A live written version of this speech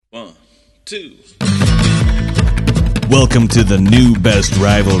1, 2. Welcome to the new best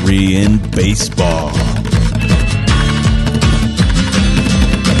rivalry in baseball.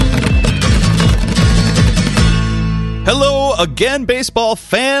 Hello again, baseball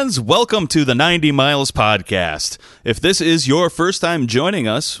fans. Welcome to the 90 Miles podcast. If this is your first time joining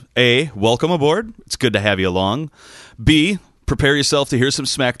us, A, welcome aboard. It's good to have you along. B, prepare yourself to hear some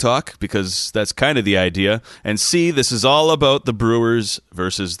smack talk, because that's kind of the idea. And C, this is all about the Brewers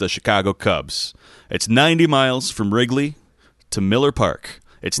versus the Chicago Cubs. It's 90 miles from Wrigley to Miller Park.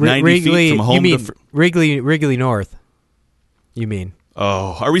 It's 90 feet from home to... Wrigley North, you mean.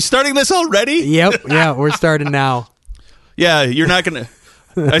 Oh, are we starting this already? Yep, yeah, we're starting now. Yeah, you're not going to...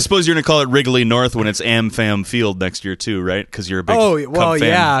 I suppose you're going to call it Wrigley North when it's AmFam Field next year too, right? Because you're a big Cub fan.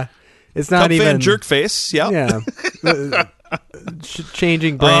 Yeah. It's not Cub even... fan jerk face, yeah.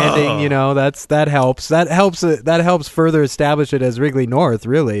 Changing branding, that helps. That helps further establish it as Wrigley North,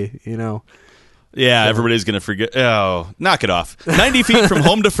 really, Yeah, so. Everybody's going to forget. Oh, knock it off. 90 feet from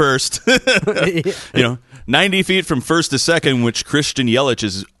home to first. 90 feet from first to second, which Christian Yelich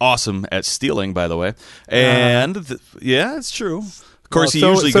is awesome at stealing, by the way. And, yeah, it's true. Of course, he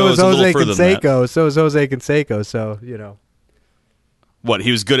usually goes a little further than that. So is Jose Canseco, so, What,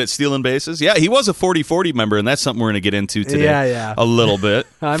 he was good at stealing bases? Yeah, he was a 40-40 member, and that's something we're going to get into today. Yeah. A little bit,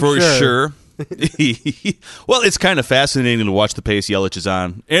 for sure. Well, it's kind of fascinating to watch the pace Yelich is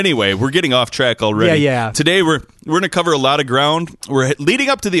on. Anyway, we're getting off track already. Yeah. Today, we're going to cover a lot of ground. We're leading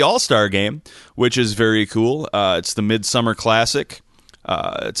up to the All-Star game, which is very cool. It's the Midsummer Classic.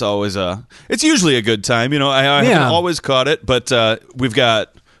 It's usually a good time. I haven't always caught it, but we've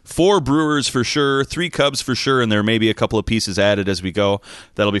got 4 Brewers for sure, 3 Cubs for sure, and there may be a couple of pieces added as we go.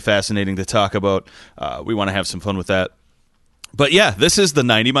 That'll be fascinating to talk about. We want to have some fun with that. But yeah, this is the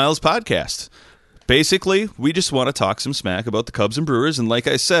 90 Miles podcast. Basically, we just want to talk some smack about the Cubs and Brewers, and like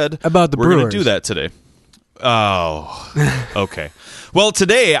I said, we're going to do that today. Oh, okay. Well,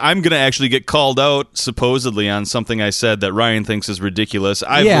 today I'm going to actually get called out, supposedly, on something I said that Ryan thinks is ridiculous.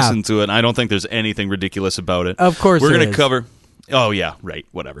 I've listened to it, and I don't think there's anything ridiculous about it. Of course we're going to is. cover... Oh, yeah, right,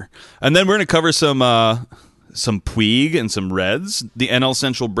 whatever. And then we're going to cover some Puig and some Reds. The NL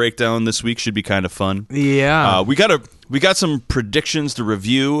Central breakdown this week should be kind of fun. Yeah. We got some predictions to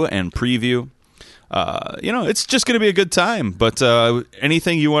review and preview. It's just going to be a good time. But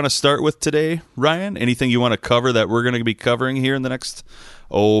anything you want to start with today, Ryan? Anything you want to cover that we're going to be covering here in the next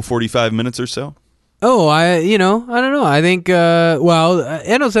 45 minutes or so? Oh, I don't know. I think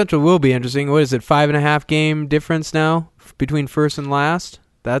NL Central will be interesting. What is it? 5.5 game difference now between first and last?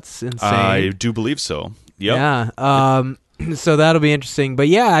 That's insane. I do believe so. Yep. Yeah. So that'll be interesting. But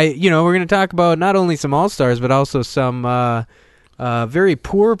yeah, we're going to talk about not only some All-Stars, but also some very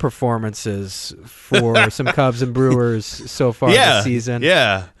poor performances for some Cubs and Brewers so far this season.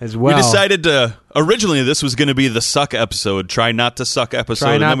 Yeah. As well. We decided originally this was going to be the suck episode, try not to suck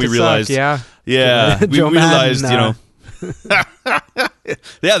episode, and then we realized, we realized, Madden,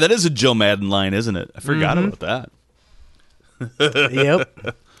 yeah, that is a Joe Madden line, isn't it? I forgot about that.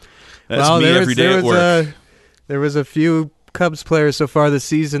 Yep. That's me every day at work. There was a few Cubs players so far this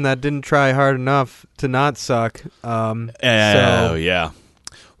season that didn't try hard enough to not suck. Yeah.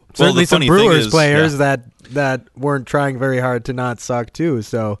 Certainly some Brewers players that weren't trying very hard to not suck too.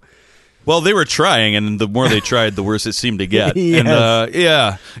 So. Well, they were trying, and the more they tried, the worse it seemed to get. Yes.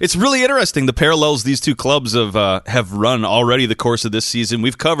 And it's really interesting the parallels these two clubs have run already the course of this season.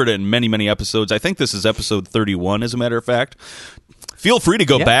 We've covered it in many, many episodes. I think this is episode 31, as a matter of fact. Feel free to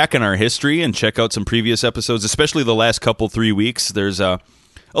go back in our history and check out some previous episodes, especially the last 3 weeks. There's a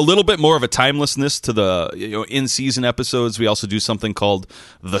little bit more of a timelessness to the in-season episodes. We also do something called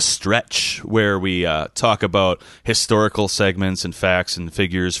The Stretch, where we talk about historical segments and facts and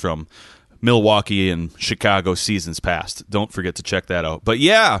figures from Milwaukee and Chicago seasons past. Don't forget to check that out. But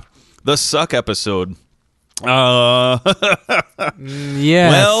yeah, the suck episode. So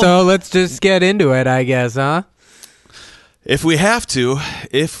let's just get into it, I guess, huh? If we have to.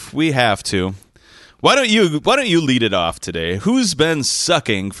 Why don't you lead it off today? Who's been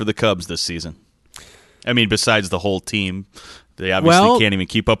sucking for the Cubs this season? I mean, besides the whole team. They obviously can't even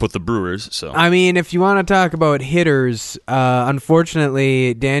keep up with the Brewers. So I mean, if you want to talk about hitters,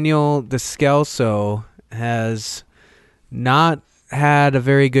 unfortunately, Daniel Descalso has not had a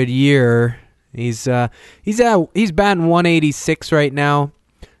very good year. He's batting 186 right now.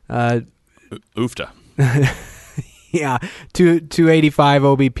 Oofta. Yeah, 285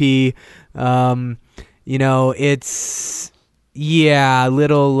 OBP. It's a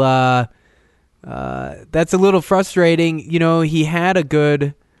little. That's a little frustrating. He had a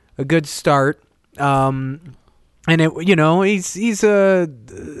good start. And he's a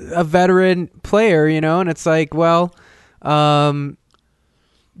veteran player, and it's like, well,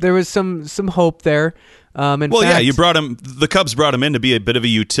 there was some hope there. You brought him. The Cubs brought him in to be a bit of a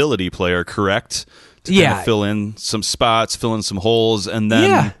utility player, correct? To kind of fill in some spots, fill in some holes, and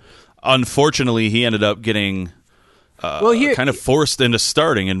then unfortunately, he ended up getting kind of forced into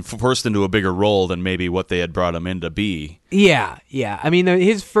starting and forced into a bigger role than maybe what they had brought him in to be. Yeah. I mean,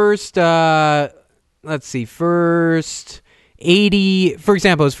 his first 80, for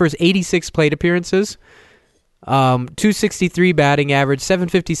example, his first 86 plate appearances, 263 batting average,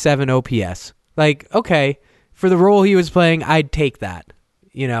 757 OPS. Like, okay, for the role he was playing, I'd take that,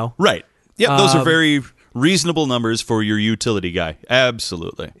 Right. Yeah, those are very reasonable numbers for your utility guy.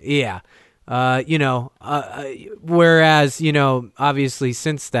 Absolutely. Yeah. Whereas, obviously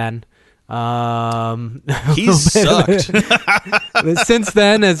since then, he sucked. Since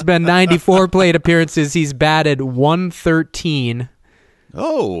then, it's been 94 plate appearances. He's batted 113.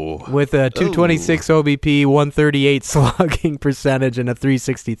 With a 226 OBP, 138 slugging percentage, and a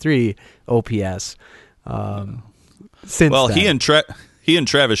 363 OPS. Since then. He and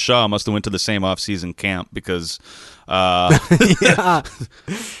Travis Shaw must have went to the same off-season camp because, I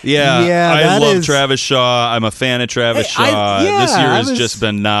love Travis Shaw. I'm a fan of Travis Shaw. This year has just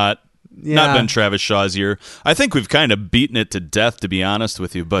been not been Travis Shaw's year. I think we've kind of beaten it to death, to be honest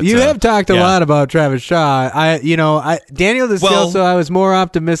with you. But you have talked a lot about Travis Shaw. Daniel Descalso, I was more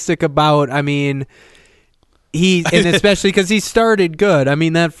optimistic about. I mean, and especially because he started good. I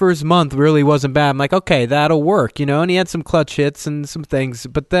mean, that first month really wasn't bad. I'm like, okay, that'll work, and he had some clutch hits and some things,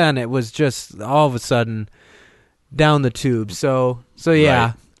 but then it was just all of a sudden down the tube. So yeah.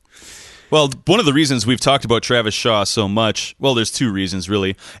 Right. Well, one of the reasons we've talked about Travis Shaw so much, well, there's two reasons,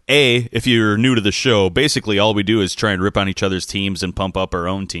 really. A, if you're new to the show, basically all we do is try and rip on each other's teams and pump up our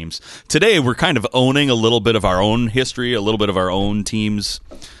own teams. Today, we're kind of owning a little bit of our own history, a little bit of our own team's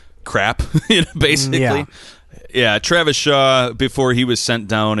crap, basically. Yeah, Travis Shaw, before he was sent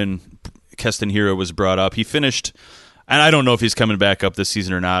down and Keston Hiura was brought up, he finished, and I don't know if he's coming back up this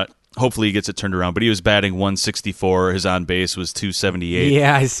season or not. Hopefully he gets it turned around, but he was batting 164. His on base was 278.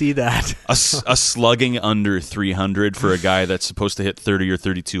 Yeah, I see that. a slugging under 300 for a guy that's supposed to hit 30 or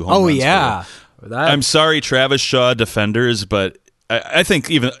 32 home runs. Oh yeah. I'm sorry, Travis Shaw defenders, but I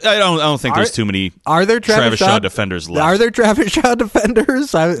think I don't think there's too many. Are there Travis Shaw defenders left? Are there Travis Shaw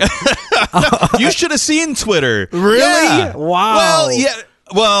defenders? You should have seen Twitter. Really? Yeah. Wow. Well, yeah.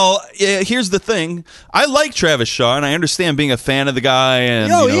 Well, here's the thing. I like Travis Shaw, and I understand being a fan of the guy and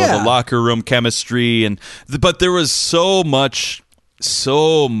the locker room chemistry, but there was so much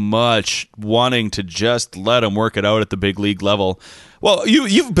wanting to just let him work it out at the big league level. Well,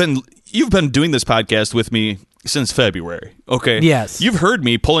 you've been doing this podcast with me since February, okay? Yes. You've heard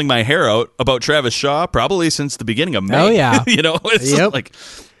me pulling my hair out about Travis Shaw probably since the beginning of May. Oh yeah. It's like.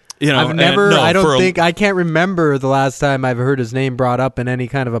 I can't remember the last time I've heard his name brought up in any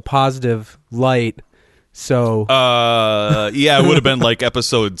kind of a positive light. So, it would have been like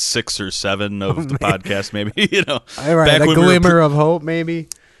episode 6 or 7 of the podcast, maybe. All right, a glimmer of hope, maybe.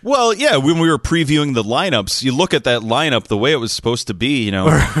 Well, yeah, when we were previewing the lineups, you look at that lineup the way it was supposed to be.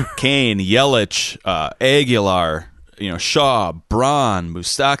 Kane, Yelich, Aguilar, Shaw, Braun,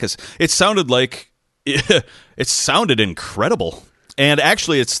 Moustakas. It sounded incredible. And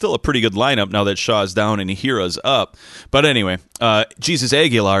actually, it's still a pretty good lineup now that Shaw's down and Hira's up. But anyway, Jesus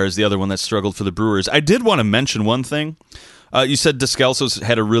Aguilar is the other one that struggled for the Brewers. I did want to mention one thing. You said Descalso's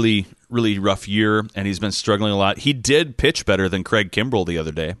had a really, really rough year, and he's been struggling a lot. He did pitch better than Craig Kimbrel the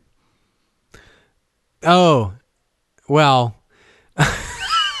other day. Oh, well.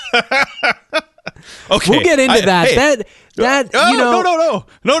 Okay, we'll get into that. No.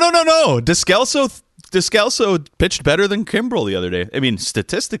 Descalso pitched better than Kimbrel the other day. I mean,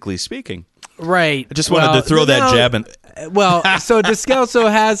 statistically speaking. Right. I just wanted to throw that jab in. Well, so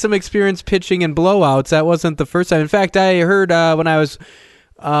Descalso has some experience pitching in blowouts. That wasn't the first time. In fact, I heard when I was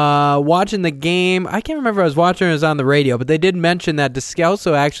watching the game, I can't remember if I was watching or it was on the radio, but they did mention that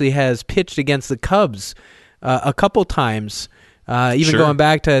Descalso actually has pitched against the Cubs a couple times, going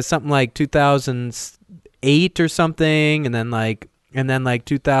back to something like 2008 or something, and then like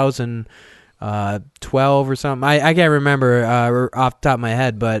 2000. 12 or something. I can't remember off the top of my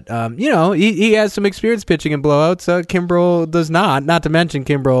head, but he has some experience pitching in blowouts. Kimbrel does not. Not to mention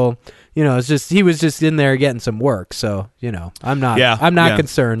Kimbrel, it's just he was just in there getting some work. So I'm not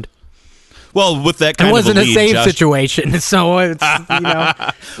concerned. Well, with that kind it wasn't of a lead, a save Josh... situation, so it's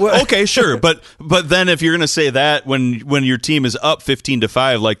Okay, sure, but then if you're going to say that when your team is up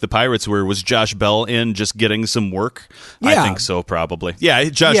 15-5 like the Pirates were, was Josh Bell in just getting some work? Yeah. I think so, probably. Yeah,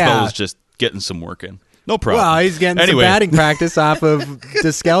 Josh Bell was just getting some work in. No problem. Well, he's getting some batting practice off of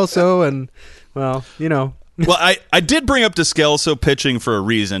Descalso, and well, Well, I did bring up Descalso pitching for a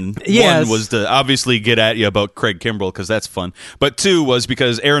reason. Yes. One was to obviously get at you about Craig Kimbrel because that's fun. But two was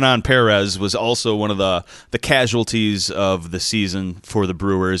because Perez was also one of the casualties of the season for the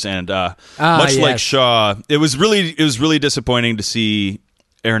Brewers, and much like Shaw, it was really disappointing to see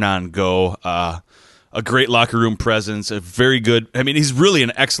Hernan go. A great locker room presence, a very good. I mean, he's really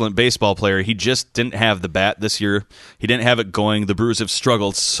an excellent baseball player. He just didn't have the bat this year. He didn't have it going. The Brewers have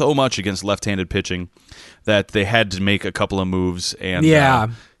struggled so much against left-handed pitching that they had to make a couple of moves. And he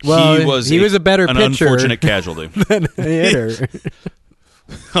was a better pitcher, unfortunate casualty than a hitter.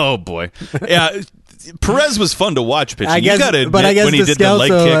 Oh boy, yeah. Perez was fun to watch pitching. I guess when he did the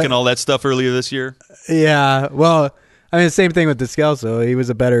leg Descalso, kick and all that stuff earlier this year. Yeah, well, I mean, the same thing with Descalso. He was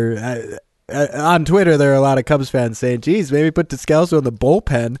a better. On Twitter, there are a lot of Cubs fans saying, "Geez, maybe put Descalso in the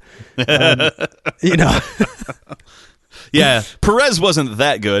bullpen." Yeah, Perez wasn't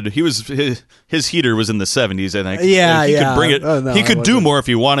that good. He was his heater was in the 70s, I think. Yeah, he could bring it. Oh, no, he could do more if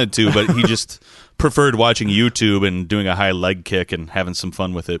he wanted to, but he just preferred watching YouTube and doing a high leg kick and having some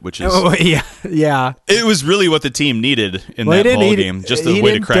fun with it, which is yeah. It was really what the team needed in that ball game, just a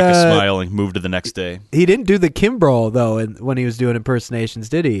way to crack a smile and move to the next day. He didn't do the Kimbrel though when he was doing impersonations,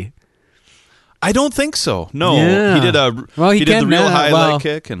 did he? I don't think so. No, yeah. he did the real high leg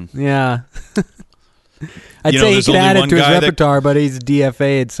kick, and yeah. I'd say he could add it to his repertoire, but he's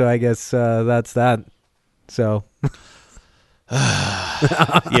DFA'd, so I guess that's that. So,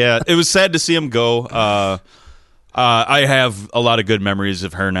 yeah, it was sad to see him go. I have a lot of good memories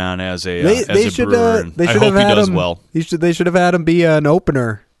of Hernan as a Brewer, and I hope he does well. They should have had him be an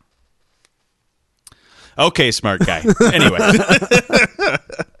opener. Okay, smart guy. Anyway.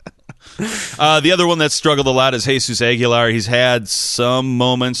 The other one that struggled a lot is Jesus Aguilar. He's had some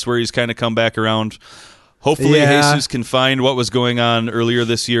moments where he's kind of come back around. Hopefully, Jesus can find what was going on earlier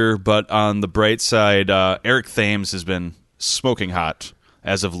this year. But on the bright side, Eric Thames has been smoking hot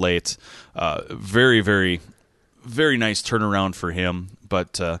as of late. Very, very, very nice turnaround for him.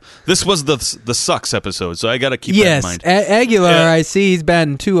 But this was the sucks episode, so I got to keep that in mind. Aguilar, I see he's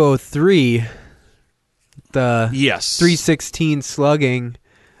batting 203. The 316 slugging.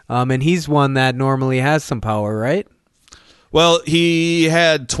 And he's one that normally has some power, right? Well, he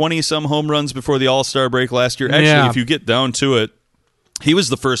had 20-some home runs before the All-Star break last year. Actually, if you get down to it, he was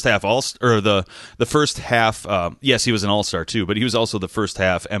the first half the first half. Yes, he was an All-Star too, but he was also the first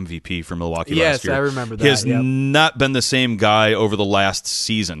half MVP for Milwaukee last year. Yes, I remember that. He has not been the same guy over the last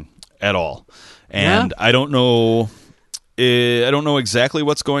season at all, and I don't know exactly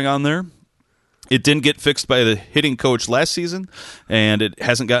what's going on there. It didn't get fixed by the hitting coach last season, and it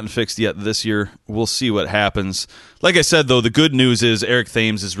hasn't gotten fixed yet this year. We'll see what happens. Like I said, though, the good news is Eric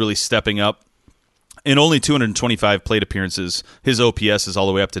Thames is really stepping up. In only 225 plate appearances, his OPS is all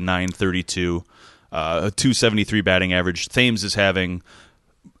the way up to 932, a 273 batting average. Thames is having,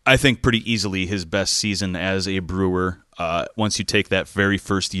 I think, pretty easily his best season as a Brewer. Once you take that very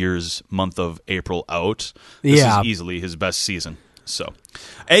first year's month of April out, this is easily his best season. So,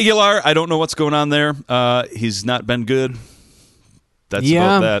 Aguilar, I don't know what's going on there. He's not been good. That's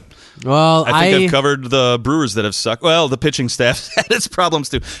about that. Well, I think I've covered the Brewers that have sucked. Well, the pitching staff had its problems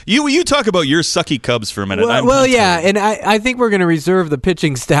too. You talk about your sucky Cubs for a minute. And I think we're going to reserve the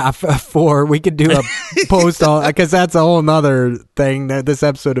pitching staff for. We could do a post because that's a whole nother thing. That this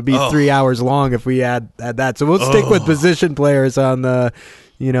episode would be 3 hours long if we had that. So we'll stick with position players on the,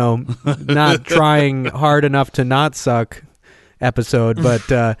 not trying hard enough to not suck episode, but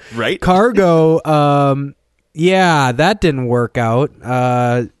right. Cargo, that didn't work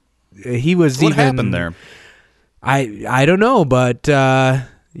out. He was what happened there? I don't know, but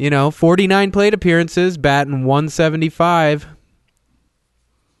 49 plate appearances, batting 175.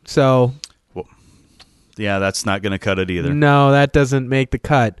 So, that's not going to cut it either. No, that doesn't make the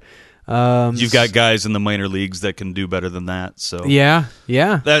cut. You've got guys in the minor leagues that can do better than that. So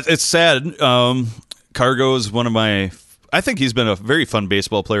it's sad. Cargo is one of my. I think he's been a very fun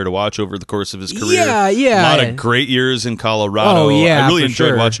baseball player to watch over the course of his career. Yeah. A lot of great years in Colorado. I really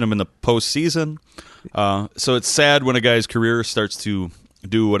enjoyed watching him in the postseason. So it's sad when a guy's career starts to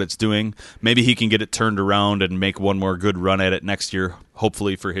do what it's doing. Maybe he can get it turned around and make one more good run at it next year.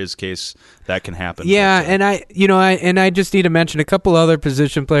 Hopefully, for his case, that can happen. Yeah, but, I just need to mention a couple other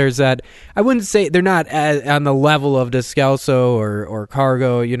position players that I wouldn't say they're not on the level of Descalso or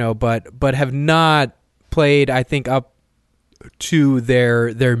Cargo, but have not played, I think, up to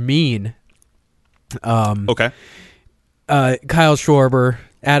their mean. Okay. Kyle Schwarber,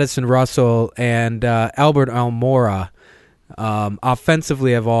 Addison Russell, and Albert Almora.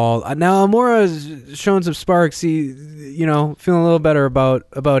 offensively of all. Now Almora's shown some sparks. He, feeling a little better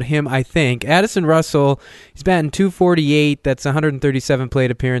about him, I think. Addison Russell, he's batting .248. That's 137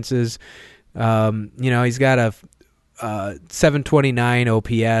 plate appearances. He's got a 729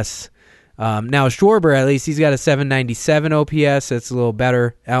 OPS. Now Schwarber, at least, he's got a 797 OPS. That's a little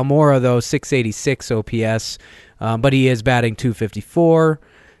better. Almora, though, 686 OPS. But he is batting .254.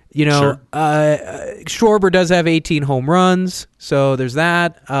 Sure. Schwarber does have 18 home runs, so there's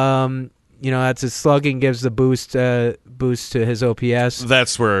that. That's his slugging gives the boost to his OPS.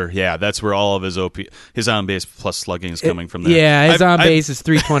 That's where all of his on base plus slugging is coming from there. Yeah, his on base is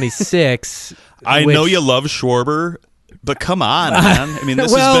 326. I know you love Schwarber, but come on, man. I mean,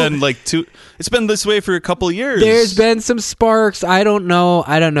 this has been it's been this way for a couple of years. There's been some sparks. I don't know.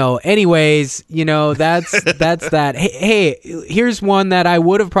 Anyways, that's that. Hey, here's one that I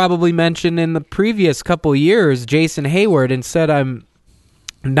would have probably mentioned in the previous couple of years, Jason Hayward. Instead, I'm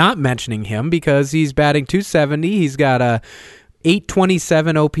not mentioning him because he's batting .270. He's got a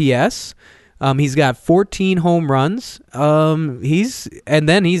 827 OPS. He's got 14 home runs. I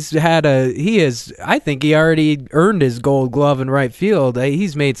think he already earned his Gold Glove in right field.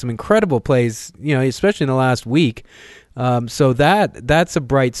 He's made some incredible plays, especially in the last week. So that's a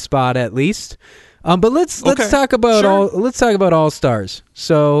bright spot at least. But let's talk about All-Stars.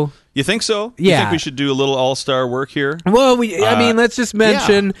 So you think so? Yeah. You think we should do a little All-Star work here? Well, let's just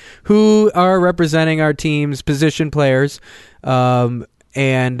mention who are representing our team's position players. Most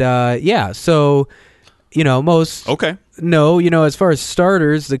as far as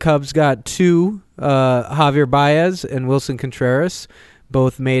starters, the Cubs got two, Javier Baez and Wilson Contreras,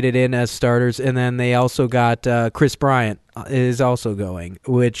 both made it in as starters, and then they also got Chris Bryant is also going,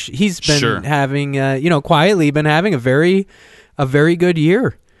 which he's been having, quietly been having a very good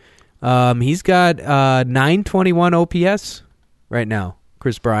year. He's got 921 OPS right now,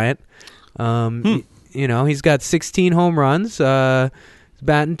 Chris Bryant. He's got 16 home runs.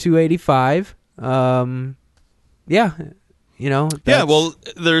 Batting .285. Well,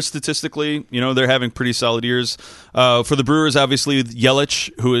 they're statistically, they're having pretty solid years. For the Brewers, obviously, Yelich,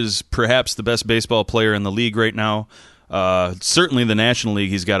 who is perhaps the best baseball player in the league right now. Certainly the National League,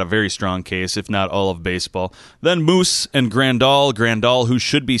 he's got a very strong case, if not all of baseball. Then Moose and Grandal, who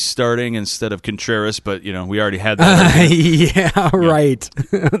should be starting instead of Contreras, but, we already had that. Right.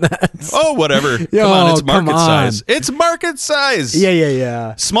 Whatever. Come on, it's market size. It's market size.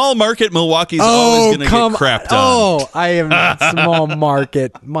 Yeah. Small market, Milwaukee's always going to get crapped on. I am small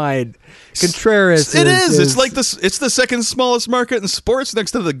market. My Contreras is. It's like it's the second smallest market in sports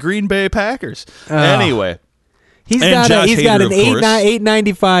next to the Green Bay Packers. Anyway. He's got an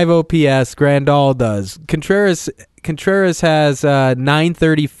 895 OPS. Grandal does. Contreras has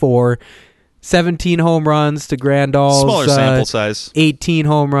 934, 17 home runs to Grandal's smaller sample size, 18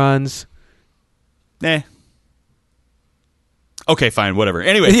 home runs. Okay, fine, whatever.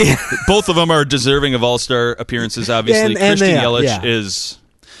 Anyway, both of them are deserving of All-Star appearances. Obviously, Christian Yelich is.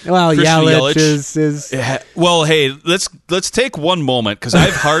 Well, Yelich is. Well, hey, let's take one moment because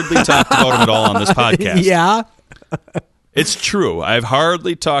I've hardly talked about him at all on this podcast. Yeah. It's true. I've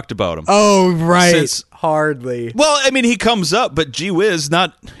hardly talked about him. Oh, right. Hardly. Well, I mean, he comes up, but gee whiz,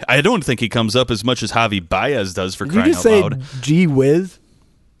 I don't think he comes up as much as Javi Baez does for crying out loud. Did you just say gee whiz?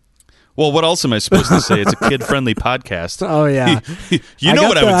 Well, what else am I supposed to say? It's a kid-friendly podcast. Oh, yeah. You know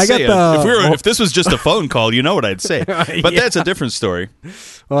what I would say. If this was just a phone call, you know what I'd say. But that's a different story.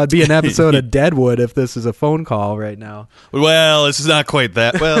 Well, it'd be an episode of Deadwood if this is a phone call right now. Well, this is not quite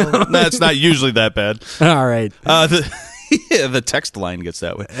that. Well, no, it's not usually that bad. All right. The text line gets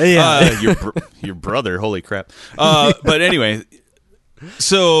that way. Yeah. Your brother, holy crap. But anyway,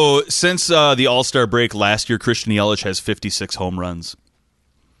 so since the All-Star break last year, Christian Yelich has 56 home runs.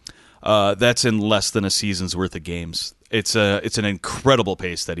 That's in less than a season's worth of games. It's an incredible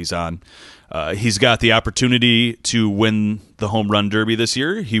pace that he's on. He's got the opportunity to win the home run derby this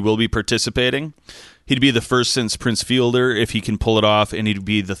year. He will be participating. He'd be the first since Prince Fielder if he can pull it off, and he'd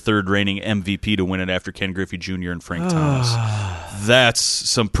be the third reigning MVP to win it after Ken Griffey Jr. and Frank Thomas. That's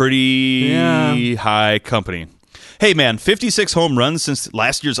some pretty high company. Hey, man, 56 home runs since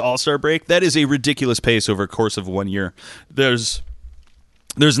last year's All-Star break. That is a ridiculous pace over a course of 1 year. There's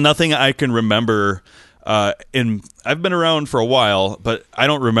nothing I can remember. I've been around for a while, but I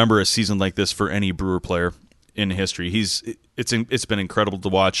don't remember a season like this for any Brewer player in history. It's been incredible to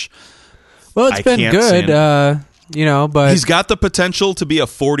watch. Well, it's been good, but he's got the potential to be a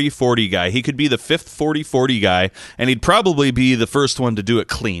 40-40 guy. He could be the fifth 40-40 guy, and he'd probably be the first one to do it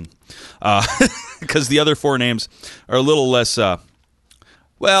clean, because the other four names are a little less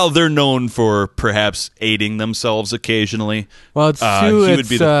Well, they're known for perhaps aiding themselves occasionally. Well,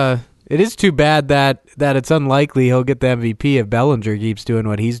 it is too bad that it's unlikely he'll get the MVP if Bellinger keeps doing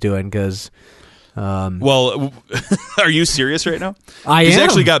what he's doing. Because, well, are you serious right now? He's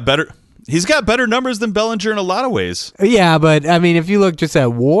actually got better. He's got better numbers than Bellinger in a lot of ways. Yeah, but I mean, if you look just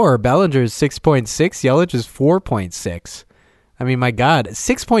at WAR, Bellinger is 6.6, Yelich is 4.6. I mean, my God,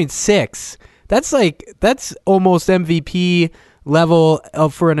 6.6. That's almost MVP level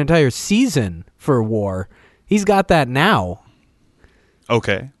for an entire season for WAR. He's got that now.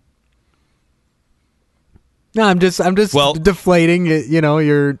 Okay. No, I'm just deflating,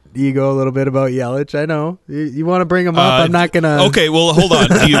 your ego a little bit about Yelich. I know you want to bring him up. I'm not gonna. Okay, well, hold on.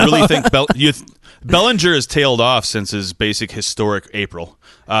 Do you really think Bellinger has tailed off since his basic historic April?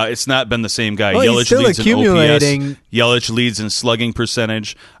 It's not been the same guy. Well, Yelich still leads accumulating. in OPS. Yelich leads in slugging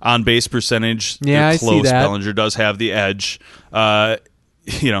percentage, on base percentage. Yeah, they're I close. see that. Bellinger does have the edge.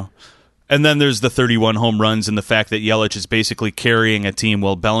 And then there's the 31 home runs and the fact that Yelich is basically carrying a team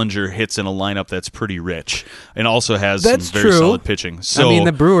while Bellinger hits in a lineup that's pretty rich and also has some very solid pitching. So, I mean,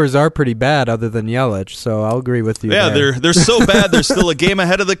 the Brewers are pretty bad other than Yelich, so I'll agree with you. Yeah, there. they're so bad they're still a game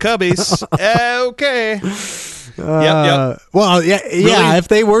ahead of the Cubbies. Okay. Yep. Well, yeah. Really? If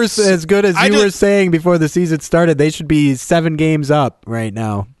they were as good as you were saying before the season started, they should be 7 games up right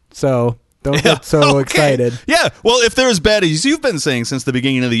now. So don't get so excited. Yeah, well, if they're as bad as you've been saying since the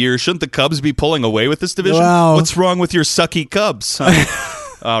beginning of the year, shouldn't the Cubs be pulling away with this division? Well, what's wrong with your sucky Cubs?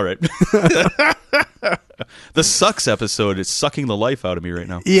 All right. The sucks episode is sucking the life out of me right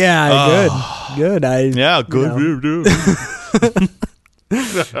now. Yeah, good. Good.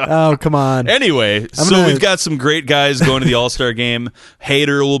 Oh, come on. Anyway, we've got some great guys going to the All-Star game.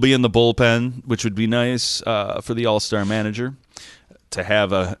 Hader will be in the bullpen, which would be nice for the All-Star manager to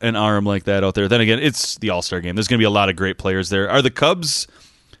have an arm like that out there. Then again, it's the All-Star game. There's going to be a lot of great players there. Do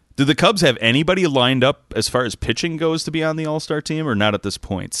the Cubs have anybody lined up as far as pitching goes to be on the All-Star team, or not at this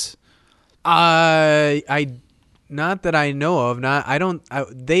point? I not that I know of.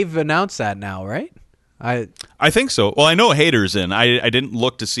 They've announced that now, right? I think so. Well, I know Hader's in. I didn't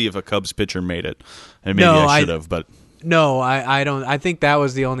look to see if a Cubs pitcher made it, and maybe I should have. But no, I don't. I think that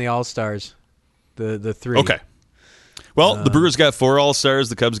was the only All-Stars, the 3. Okay. Well, the Brewers got 4 All-Stars.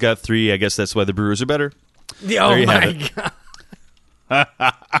 The Cubs got 3. I guess that's why the Brewers are better. Oh, my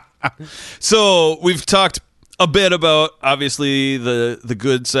God. So we've talked a bit about, obviously, the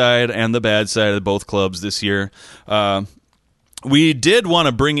good side and the bad side of both clubs this year. We did want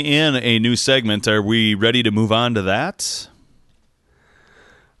to bring in a new segment. Are we ready to move on to that?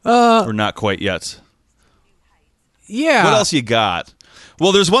 Or not quite yet? Yeah. What else you got?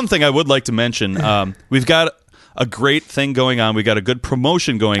 Well, there's one thing I would like to mention. We've got a great thing going on. We got a good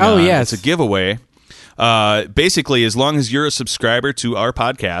promotion going on. Oh, yes. It's a giveaway. Basically, as long as you're a subscriber to our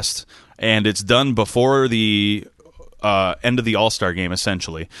podcast and it's done before the end of the All-Star game,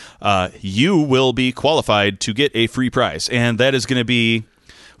 essentially, you will be qualified to get a free prize. And that is going to be...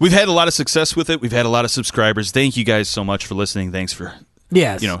 We've had a lot of success with it. We've had a lot of subscribers. Thank you guys so much for listening. Thanks for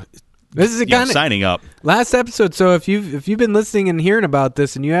this is signing up. Last episode. So if you've been listening and hearing about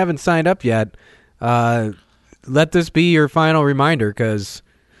this and you haven't signed up yet, let this be your final reminder, because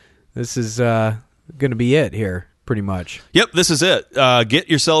this is going to be it here, pretty much. Yep, this is it. Get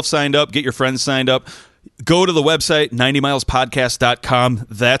yourself signed up. Get your friends signed up. Go to the website, 90milespodcast.com.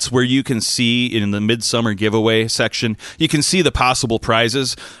 That's where you can see, in the midsummer giveaway section, you can see the possible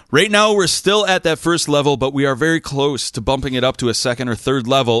prizes. Right now, we're still at that first level, but we are very close to bumping it up to a second or third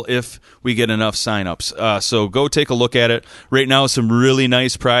level if we get enough signups. So go take a look at it. Right now, some really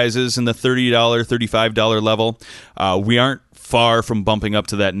nice prizes in the $30, $35 level. We aren't far from bumping up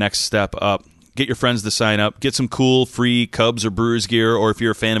to that next step up. Get your friends to sign up. Get some cool free Cubs or Brewers gear, or if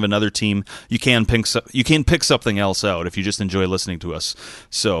you're a fan of another team, you can pick something else out if you just enjoy listening to us.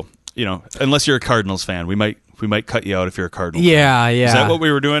 So, unless you're a Cardinals fan, we might cut you out if you're a Cardinals fan. Yeah. Is that what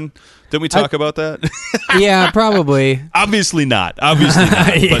we were doing? Didn't we talk about that? Yeah, probably. Obviously not.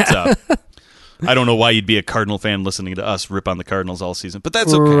 Yeah. But I don't know why you'd be a Cardinal fan listening to us rip on the Cardinals all season, but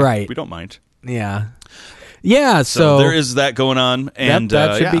that's okay. Right. We don't mind. Yeah. Yeah, so there is that going on, and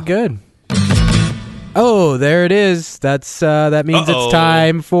that should be good. Oh, there it is. That means it's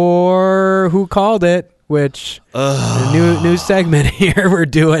time for Who Called It, which a new segment here we're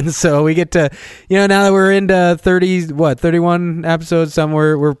doing. So we get to, now that we're into 31 episodes,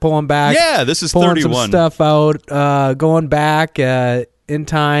 we're pulling back. Yeah, this is pulling 31. some stuff out, going back in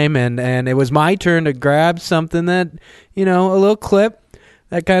time, and it was my turn to grab something that, a little clip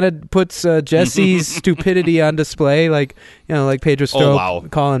That kind of puts Jesse's stupidity on display, like Pedro Strop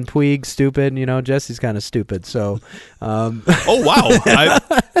calling Puig stupid. Jesse's kind of stupid. So, oh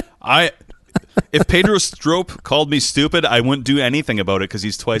wow, if Pedro Strop called me stupid, I wouldn't do anything about it because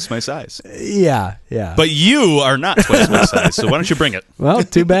he's twice my size. Yeah. But you are not twice my size, so why don't you bring it? Well,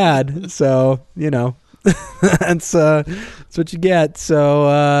 too bad. So that's what you get.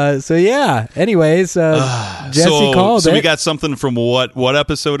 So yeah. Anyways, Jesse called it. So we got something from what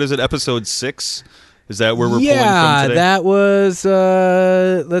episode is it? Episode 6? Is that where we're pulling from today? Yeah, that was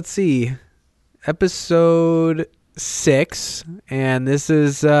let's see, episode 6, and this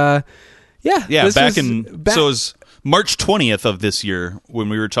is so it was March 20th of this year when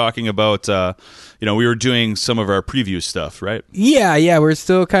we were talking about we were doing some of our preview stuff, right? Yeah, we're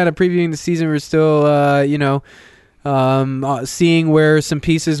still kind of previewing the season. We're still seeing where some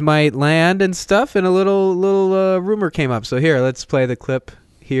pieces might land and stuff, and a little rumor came up. So here, let's play the clip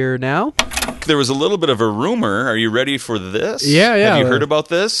here now. There was a little bit of a rumor. Are you ready for this? Yeah. Have you heard about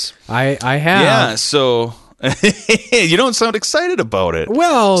this? I have. Yeah, so you don't sound excited about it.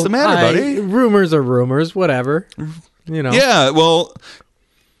 Well, what's the matter, buddy? Rumors are rumors, whatever. Yeah, well,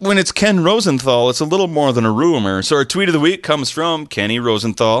 when it's Ken Rosenthal, it's a little more than a rumor. So our tweet of the week comes from Kenny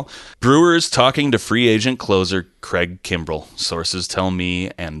Rosenthal. Brewers talking to free agent closer Craig Kimbrel. Sources tell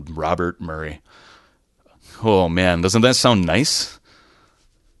me and Robert Murray. Oh, man, doesn't that sound nice?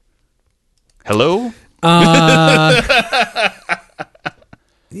 Hello?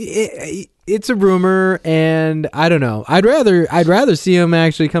 It's a rumor, and I don't know. I'd rather see him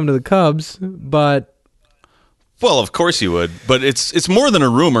actually come to the Cubs, but well, of course you would, but it's more than a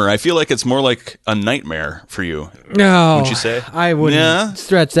rumor. I feel like it's more like a nightmare for you. No, would you say? I wouldn't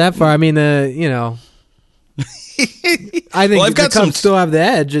stretch that far. I mean, I think the Cubs still have the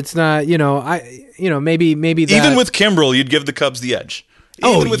edge. It's not, maybe that, even with Kimbrel, you'd give the Cubs the edge.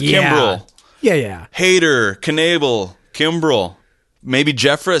 Even with Kimbrel. Yeah. Hader, Knebel, Kimbrel. Maybe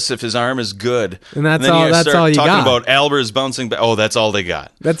Jeffress if his arm is good. And that's all you got. Talking about Albers bouncing back. Oh, that's all they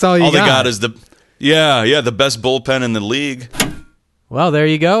got. That's all you got. All they got is the best bullpen in the league. Well, there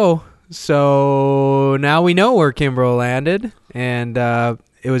you go. So now we know where Kimbrel landed, and I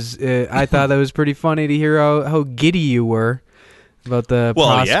thought that was pretty funny to hear how giddy you were about the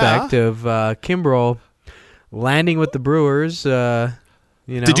prospect of Kimbrel landing with the Brewers.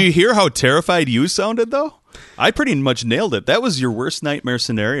 Did you hear how terrified you sounded, though? I pretty much nailed it. That was your worst nightmare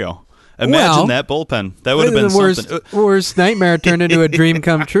scenario. Imagine that bullpen. That would have been something. Worst nightmare turned into a dream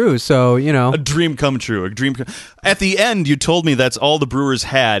come true. So, A dream come true. At the end, you told me that's all the Brewers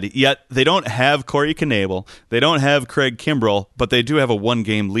had, yet they don't have Corey Knebel. They don't have Craig Kimbrel, but they do have a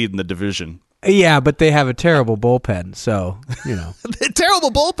 1-game lead in the division. Yeah, but they have a terrible bullpen, so, Terrible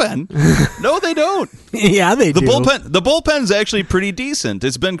bullpen? No, they don't. Yeah, they do. The bullpen's actually pretty decent.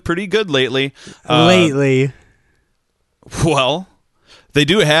 It's been pretty good lately. Well, they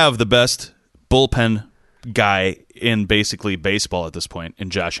do have the best bullpen guy in basically baseball at this point,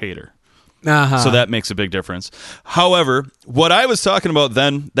 in Josh Hader. So that makes a big difference. However, what I was talking about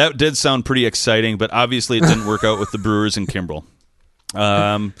then, that did sound pretty exciting, but obviously it didn't work out with the Brewers and Kimbrel.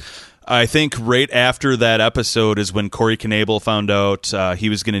 I think right after that episode is when Corey Knebel found out he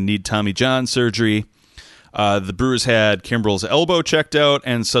was going to need Tommy John surgery. The Brewers had Kimbrel's elbow checked out,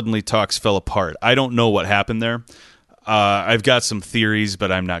 and suddenly talks fell apart. I don't know what happened there. I've got some theories,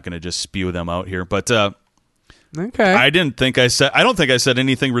 but I'm not going to just spew them out here. But okay, I don't think I said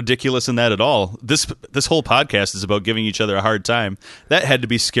anything ridiculous in that at all. This whole podcast is about giving each other a hard time. That had to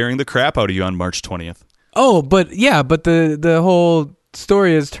be scaring the crap out of you on March 20th. Oh, but the whole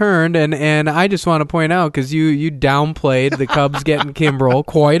story has turned, and I just want to point out, because you downplayed the Cubs getting Kimbrel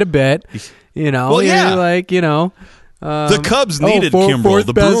quite a bit. Well, yeah. You're like, the Cubs needed Kimbrel.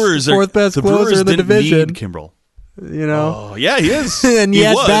 The Brewers are fourth best closer in the division. Need Kimbrel. Oh, yeah, he is. And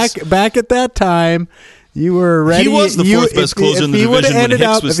yet, back at that time, you were ready. He was the fourth best closer in the division when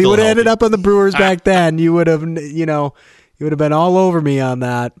Hicks was still If he would have ended healthy. up on the Brewers back then, you would have, you would have been all over me on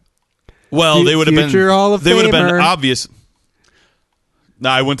that. Well, they would have been Hall of Famer. They would have been obvious. No,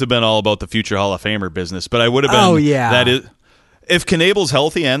 I wouldn't have been all about the future Hall of Famer business, but I would have been. Oh yeah. That is, if Knebel's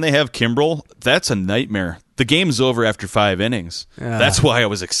healthy and they have Kimbrel, that's a nightmare. The game's over after 5 innings. That's why I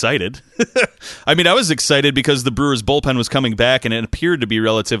was excited. I mean, I was excited because the Brewers' bullpen was coming back and it appeared to be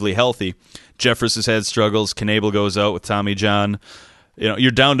relatively healthy. Jeffress has had struggles. Knebel goes out with Tommy John. You're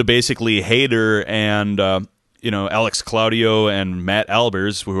down to basically Hader and Alex Claudio and Matt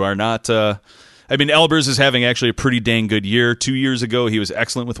Albers, who are not. Albers is having actually a pretty dang good year. 2 years ago, he was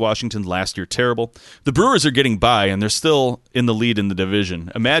excellent with Washington. Last year, terrible. The Brewers are getting by, and they're still in the lead in the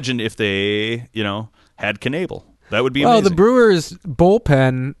division. Imagine if they, had Knebel. That would be well, amazing. the Brewers'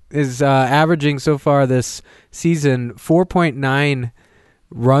 bullpen is averaging so far this season 4.9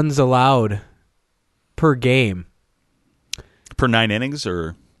 runs allowed per game. Per 9 innings,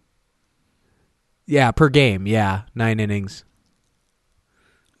 or? Yeah, per game. Yeah, 9 innings.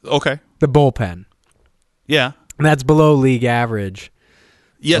 Okay. The bullpen. Yeah. And that's below league average.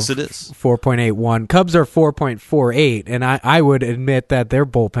 Yes, it is. 4.81. Cubs are 4.48, and I would admit that their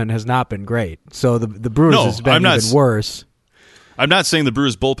bullpen has not been great. So the Brewers has been even worse. I'm not saying the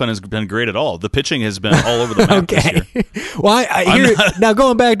Brewers' bullpen has been great at all. The pitching has been all over the map this year. Well, now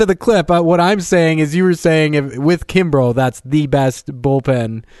going back to the clip, what I'm saying is you were saying with Kimbrel, that's the best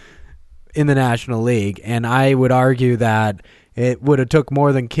bullpen in the National League, and I would argue that it would have took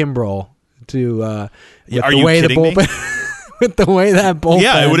more than Kimbrel to Are you kidding me? With the way that bullpen...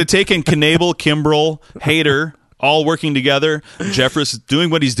 Yeah, it would have taken Knebel, Kimbrel, Hader, all working together. Jeffress doing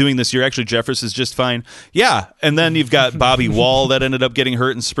what he's doing this year. Actually, Jeffress is just fine. Yeah, and then you've got Bobby Wall that ended up getting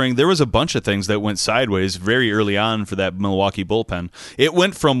hurt in spring. There was a bunch of things that went sideways very early on for that Milwaukee bullpen. It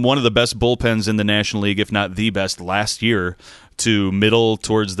went from one of the best bullpens in the National League, if not the best, last year to middle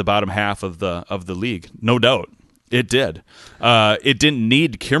towards the bottom half of the league. No doubt. It did. It didn't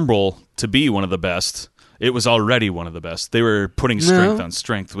need Kimbrel to be one of the best. It was already one of the best. They were putting strength on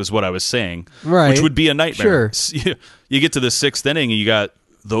strength, was what I was saying, right? Which would be a nightmare. Sure. You get to the sixth inning and you got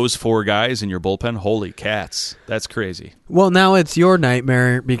those 4 guys in your bullpen. Holy cats, that's crazy. Well, now it's your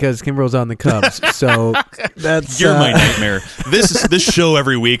nightmare because Kimbrel's on the Cubs, so that's you're my nightmare. This show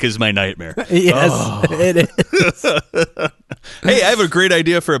every week is my nightmare. Yes, it is. Hey, I have a great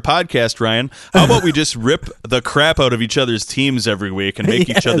idea for a podcast, Ryan. How about we just rip the crap out of each other's teams every week and make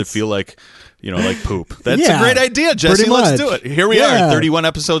each other feel like, like poop. That's a great idea, Jesse. Let's do it. Here we are, 31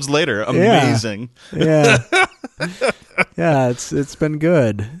 episodes later. Amazing. Yeah. Yeah, it's been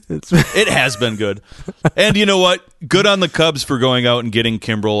good. It has been good. And you know what? Good on the Cubs for going out and getting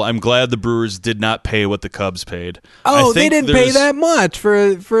Kimbrel. I'm glad the Brewers did not pay what the Cubs paid. Oh, they didn't pay that much for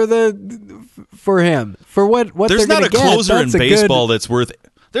him. For what there's they're not a get. closer That's in baseball that's worth.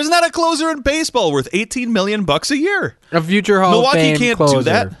 There's not a closer in baseball worth $18 million a year. A future Hall Milwaukee of Fame can't closer. do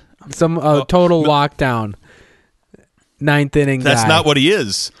that. Some total lockdown. 9th inning. That's guy. not what he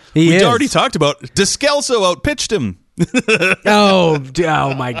is. We already talked about Descalso outpitched him. oh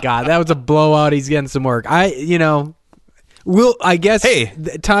my God, that was a blowout. He's getting some work. I guess. Hey,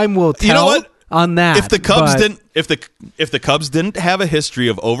 time will tell. You know what? On that, if the Cubs didn't have a history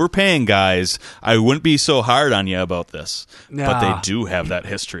of overpaying guys, I wouldn't be so hard on you about this. But they do have that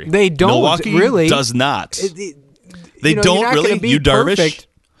history. They don't. Milwaukee really does not. They you're don't not really. Be You Darvish. Perfect.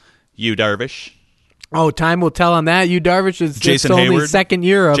 You Darvish. Oh, time will tell on that. You Darvish is Jason only Hayward. second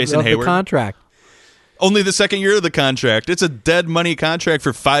year of the contract. Only the second year of the contract. It's a dead money contract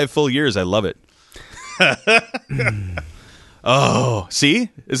for 5 full years. I love it. Oh, see?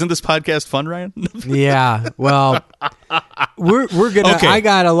 Isn't this podcast fun, Ryan? Yeah. Well, we're gonna. Okay. I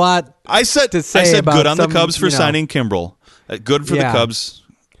got a lot. to say I said about good on the Cubs for signing Kimbrel. Good for the Cubs.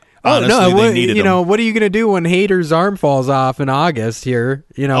 Honestly, they needed him. What are you gonna do when Hader's arm falls off in August? Here,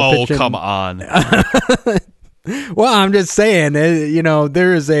 pitching. Come on. Well, I'm just saying.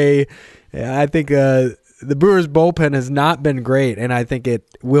 There is I think the Brewers bullpen has not been great, and I think it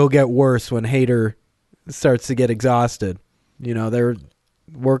will get worse when Hader starts to get exhausted. They're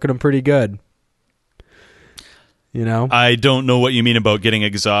working them pretty good. I don't know what you mean about getting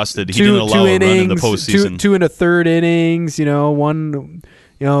exhausted. He didn't allow a run in the postseason. 2 1/3 innings. 1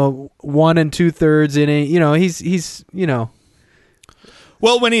 2/3 inning. He's.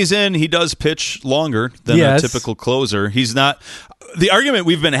 Well, when he's in, he does pitch longer than a typical closer. He's not. The argument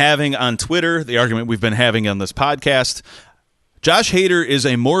we've been having on Twitter, the argument we've been having on this podcast, Josh Hader is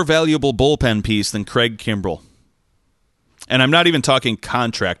a more valuable bullpen piece than Craig Kimbrel. And I'm not even talking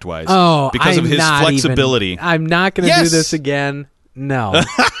contract-wise. Oh, because of his flexibility. I'm not going to do this again. No.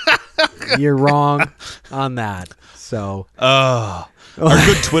 You're wrong on that. So. Our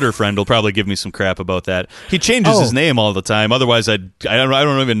good Twitter friend will probably give me some crap about that. He changes his name all the time. Otherwise, I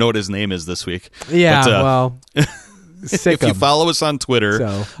don't even know what his name is this week. Yeah, well. If you follow us on Twitter,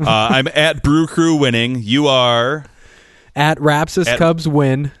 I'm at Brew Crew Winning. You are at Rapsis Cubs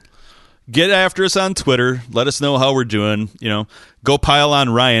Win. Get after us on Twitter. Let us know how we're doing. Go pile on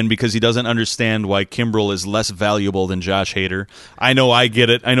Ryan because he doesn't understand why Kimbrel is less valuable than Josh Hader. I know I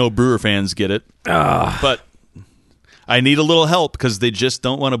get it. I know Brewer fans get it. But I need a little help because they just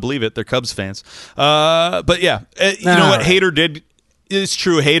don't want to believe it. They're Cubs fans. But yeah, you know what Hader did. It's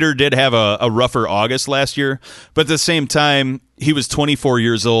true. Hader did have a rougher August last year, but at the same time, he was 24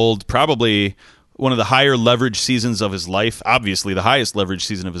 years old, probably one of the higher leverage seasons of his life, obviously the highest leverage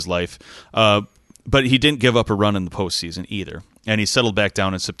season of his life. but he didn't give up a run in the postseason either. And he settled back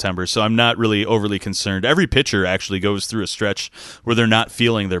down in September, so I'm not really overly concerned. Every pitcher actually goes through a stretch where they're not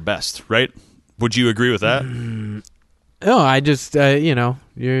feeling their best, right? Would you agree with that? No, I just,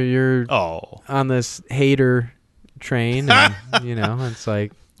 you're on this hater train, and, it's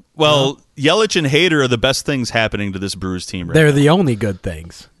like... Well, Yelich and Hader are the best things happening to this Brewers team right now. They're the only good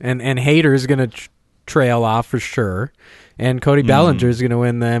things. And Hader is going to trail off for sure. And Cody Bellinger is going to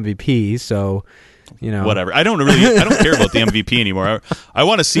win the MVP, so... Whatever. I don't care about the MVP anymore. I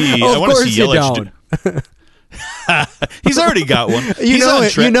want to see. I want to see Yelich. He's already got one.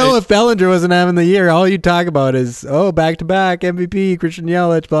 If Bellinger wasn't having the year, all you talk about is back to back MVP Christian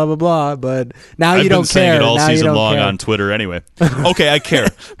Yelich, blah blah blah. But now you don't care. I've been saying it all season long on Twitter anyway. Okay, I care.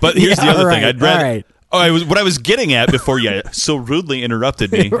 But here's the other thing. I'd rather. Right. What I was getting at before you so rudely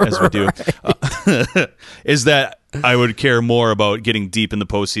interrupted me, as we do, is that I would care more about getting deep in the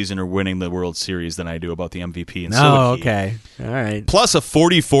postseason or winning the World Series than I do about the MVP. And so okay. All right. Plus, a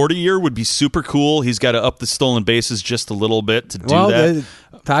 40-40 year would be super cool. He's got to up the stolen bases just a little bit to do that.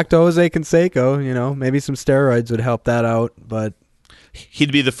 Talk to Jose Canseco. Maybe some steroids would help that out, but...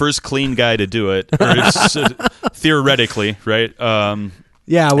 He'd be the first clean guy to do it, or theoretically, right?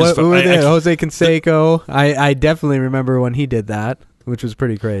 Yeah, Jose Canseco. I definitely remember when he did that, which was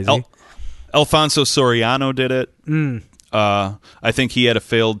pretty crazy. Alfonso Soriano did it. I think he had a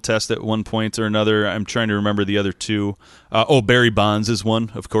failed test at one point or another. I'm trying to remember the other two. Barry Bonds is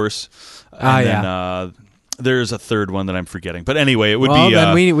one, of course. Then there's a third one that I'm forgetting. But anyway, it would be...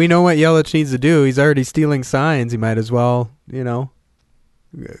 then we know what Yelich needs to do. He's already stealing signs. He might as well,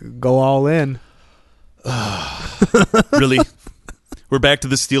 go all in. Really? We're back to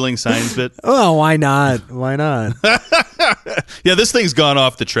the stealing signs bit. Oh, why not? Why not? Yeah, this thing's gone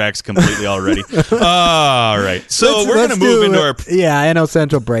off the tracks completely already. All right, so we're going to move into our NL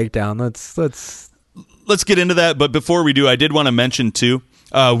Central breakdown. Let's get into that. But before we do, I did want to mention too.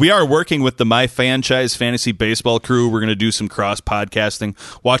 We are working with the My Franchise Fantasy Baseball crew. We're going to do some cross podcasting.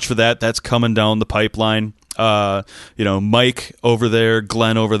 Watch for that. That's coming down the pipeline. Mike over there,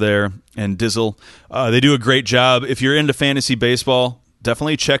 Glenn over there, and Dizzle. They do a great job. If you're into fantasy baseball,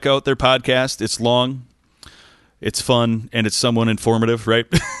 definitely check out their podcast. It's long, it's fun, and it's somewhat informative, right?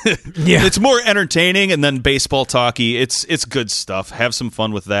 Yeah. It's more entertaining and then baseball talky. It's good stuff. Have some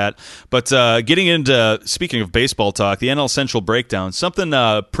fun with that. But getting into, speaking of baseball talk, the NL Central breakdown, something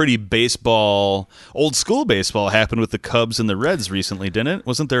pretty baseball, old school baseball happened with the Cubs and the Reds recently, didn't it?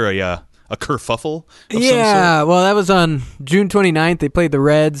 Wasn't there a kerfuffle of some sort? Well, that was on June 29th. They played the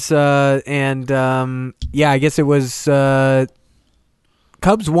Reds, I guess it was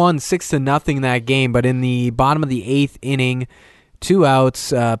Cubs won 6-0 that game, but in the bottom of the 8th inning, 2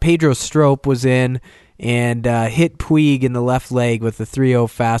 outs, Pedro Strop was in and hit Puig in the left leg with the 3-0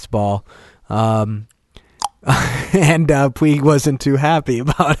 fastball. And Puig wasn't too happy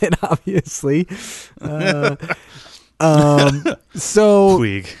about it, obviously. So,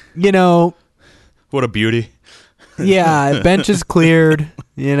 Puig. What a beauty. Yeah, bench is cleared,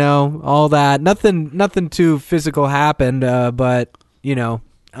 all that. Nothing too physical happened, but,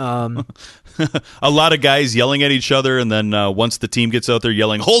 a lot of guys yelling at each other, and then once the team gets out there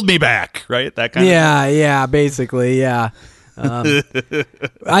yelling, hold me back, right? That kind of thing. Yeah, basically, yeah. I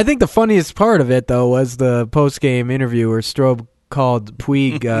think the funniest part of it, though, was the post-game interview where Strobe called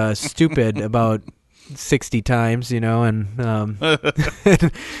Puig stupid about 60 times, and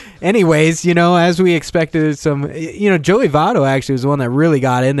anyways, as we expected, some, Joey Votto actually was the one that really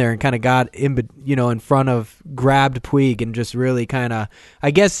got in there and kind of got in, in front of, grabbed Puig and just really kind of,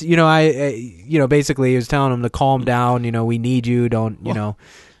 I guess, basically he was telling him to calm down, we need you, don't do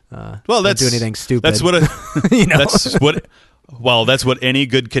anything stupid. That's what that's what any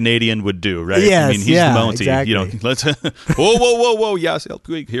good Canadian would do, right? Yes, I mean, he's the Mountie. Exactly. Let's whoa, yes,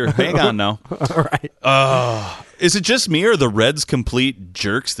 here, hang on now. All right. Is it just me or the Reds complete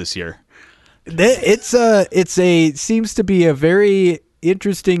jerks this year? Seems to be a very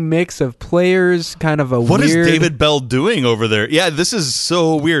interesting mix of players, kind of a what weird... What is David Bell doing over there? Yeah, this is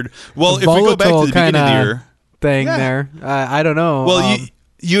so weird. Well, if we go back to the beginning of the year... thing there. I don't know. Well,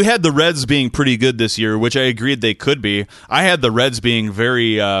 you had the Reds being pretty good this year, which I agreed they could be. I had the Reds being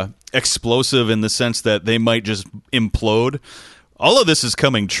very explosive in the sense that they might just implode. All of this is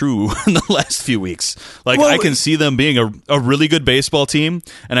coming true in the last few weeks. I can see them being a really good baseball team,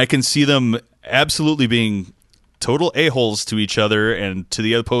 and I can see them absolutely being total a-holes to each other and to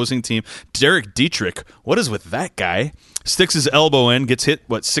the opposing team. Derek Dietrich, what is with that guy? Sticks his elbow in, gets hit,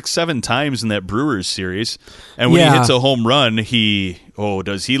 6-7 times in that Brewers series. And when he hits a home run, does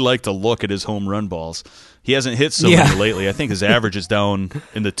he like to look at his home run balls? He hasn't hit so many lately. I think his average is down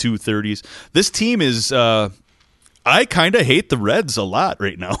in the 230s. This team is... I kind of hate the Reds a lot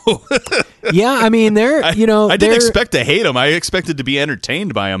right now. Yeah, I mean, I didn't expect to hate them. I expected to be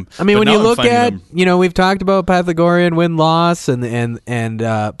entertained by them. I mean, when you look at, we've talked about Pythagorean win-loss and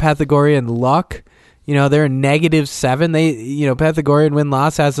Pythagorean luck. They're a -7. Pythagorean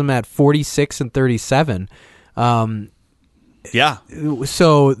win-loss has them at 46 and 37. Yeah.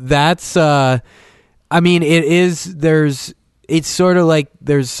 So that's, it's sort of like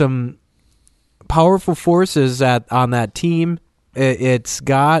there's some powerful forces on that team. It's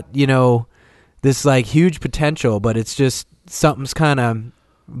got this like huge potential, but it's just something's kind of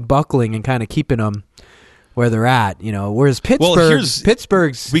buckling and kind of keeping them where they're at. Whereas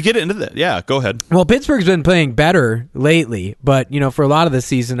Pittsburgh's we get into that. Yeah, go ahead. Well, Pittsburgh's been playing better lately, but for a lot of the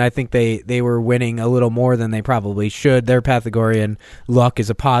season, I think they were winning a little more than they probably should. Their Pythagorean luck is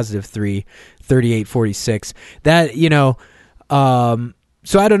a +3, 38-46. That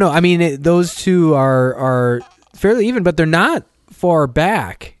So I don't know. I mean, those two are fairly even, but they're not far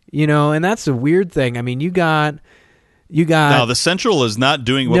back, and that's a weird thing. I mean, you got. No, the Central is not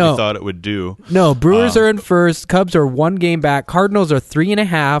doing what we thought it would do. No, Brewers are in first. Cubs are 1 game back. Cardinals are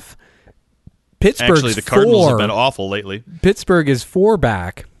 3.5. Pittsburgh's actually the Cardinals have been awful lately. Pittsburgh is 4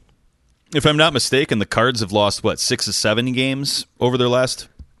 back. If I'm not mistaken, the Cards have lost 6 or 7 games over their last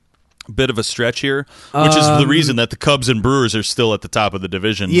bit of a stretch here, which is the reason that the Cubs and Brewers are still at the top of the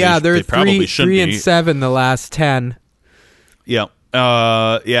division. Yeah, they're probably 3 and 7 the last 10. Yeah.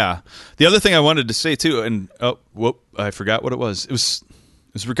 Yeah. The other thing I wanted to say too, and I forgot what it was. It was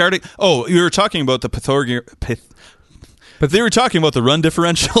regarding. Oh, you were talking about the they were talking about the run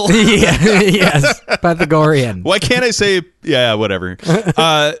differential. Yes, Pythagorean. Why can't I say? Yeah, whatever.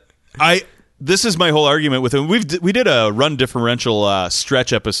 This is my whole argument with him. We did a run differential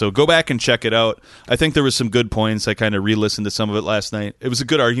stretch episode. Go back and check it out. I think there was some good points. I kind of re-listened to some of it last night. It was a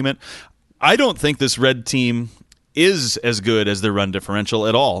good argument. I don't think this Red team is as good as their run differential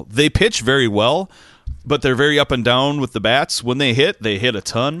at all. They pitch very well, but they're very up and down with the bats. When they hit a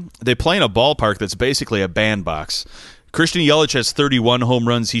ton. They play in a ballpark that's basically a bandbox. Christian Yelich has 31 home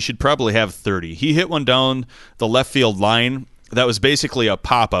runs. He should probably have 30. He hit one down the left field line that was basically a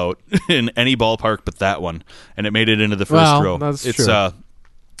pop-out in any ballpark but that one, and it made it into the first row. That's true.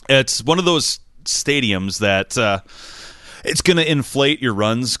 It's one of those stadiums that... it's going to inflate your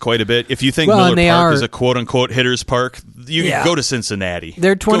runs quite a bit. If you think Miller Park is a quote-unquote hitter's park, you can go to Cincinnati.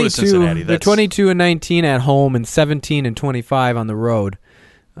 They're 22. They're 22 and 19 at home and 17 and 25 on the road.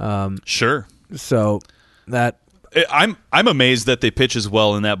 Sure. So that I'm amazed that they pitch as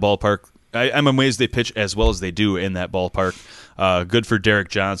well in that ballpark. I'm amazed they pitch as well as they do in that ballpark. Good for Derek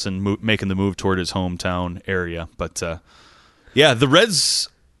Johnson making the move toward his hometown area. But the Reds.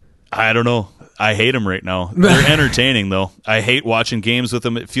 I don't know. I hate them right now. They're entertaining, though. I hate watching games with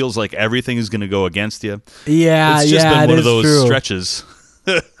them. It feels like everything is going to go against you. Yeah, it's just been one of those stretches.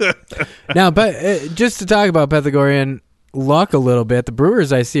 Now, but just to talk about Pythagorean luck a little bit, the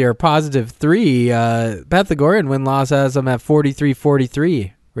Brewers I see are +3. Pythagorean win-loss has them at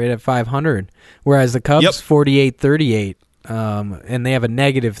 43-43, right at 500, whereas the Cubs 48-38, and they have a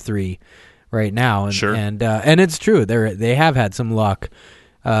 -3 right now. And, sure, and it's true. They have had some luck.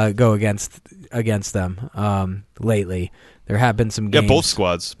 Go against them lately. There have been some games. Yeah, both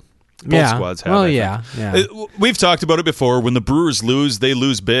squads. Both squads have. Well, yeah. We've talked about it before. When the Brewers lose, they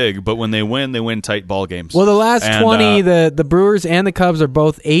lose big, but when they win tight ball games. Well, the last 20, the Brewers and the Cubs are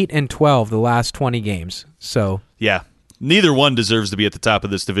both 8 and 12 the last 20 games. So yeah. Neither one deserves to be at the top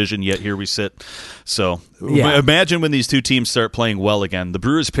of this division, yet here we sit. So imagine when these two teams start playing well again. The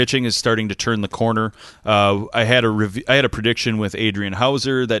Brewers pitching is starting to turn the corner. I had a prediction with Adrian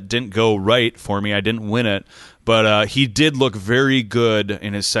Hauser that didn't go right for me. I didn't win it, but he did look very good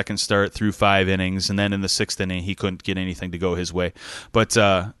in his second start through 5 innings, and then in the 6th inning he couldn't get anything to go his way. But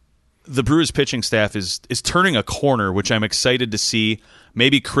the Brewers pitching staff is turning a corner, which I'm excited to see.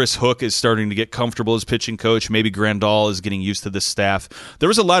 Maybe Chris Hook is starting to get comfortable as pitching coach. Maybe Grandal is getting used to this staff. There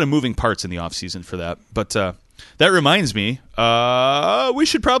was a lot of moving parts in the offseason for that. But that reminds me, we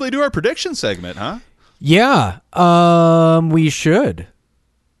should probably do our prediction segment, huh? Yeah, we should.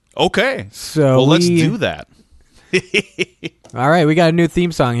 Okay. So let's do that. All right, we got a new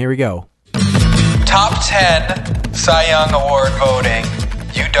theme song. Here we go. Top 10 Cy Young Award voting.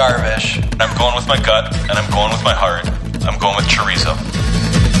 Yu Darvish. I'm going with my gut, and I'm going with my heart. I'm going with chorizo.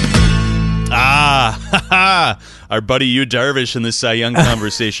 Our buddy Yu Darvish in this Cy Young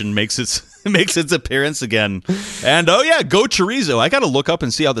conversation makes its appearance again. And go chorizo. I got to look up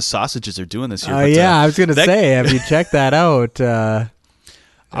and see how the sausages are doing this year. I was going to say, have you checked that out?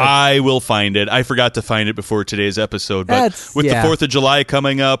 I will find it. I forgot to find it before today's episode. But with the 4th of July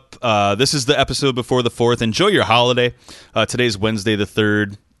coming up, this is the episode before the 4th. Enjoy your holiday. Today's Wednesday the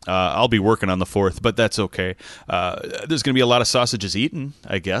 3rd. I'll be working on the 4th, but that's okay. There's going to be a lot of sausages eaten,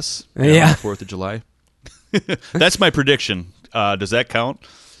 I guess, on the 4th of July. That's my prediction. Does that count?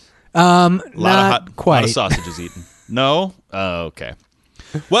 Not quite. A lot of sausages eaten. No? Okay.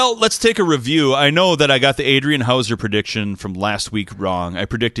 Well, let's take a review. I know that I got the Adrian Hauser prediction from last week wrong. I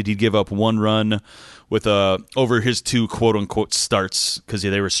predicted he'd give up 1 run with over his 2 quote-unquote starts because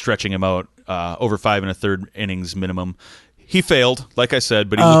they were stretching him out over 5 1/3 innings minimum. He failed, like I said,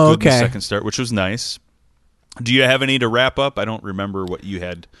 but he looked good in the second start, which was nice. Do you have any to wrap up? I don't remember what you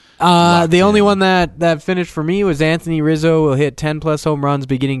had. The only one that finished for me was Anthony Rizzo will hit 10-plus home runs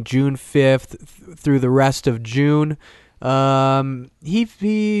beginning June 5th through the rest of June.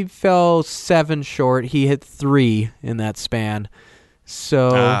 He fell 7 short. He hit 3 in that span.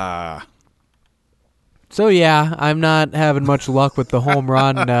 So yeah, I'm not having much luck with the home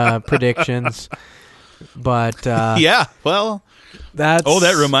run predictions. But well,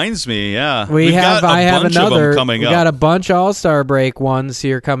 that reminds me. Yeah, I have another. Coming we up. Got a bunch of All-Star break ones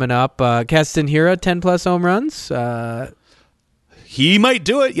here coming up. Keston Hiura, 10-plus home runs. He might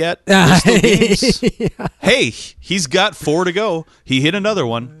do it yet. Hey, he's got 4 to go. He hit another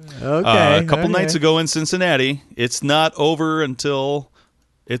one. Okay, a couple nights ago in Cincinnati. It's not over until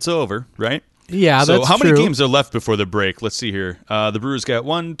it's over, right? Yeah, so that's how true. many games are left before the break? Let's see here. The Brewers got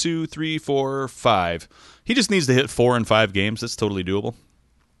 1, 2, 3, 4, 5. He just needs to hit 4 in 5 games. That's totally doable.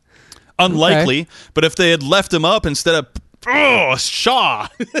 Unlikely, but if they had left him up instead of Shaw.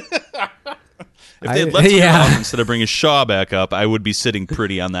 If they had left him out instead of bringing Shaw back up, I would be sitting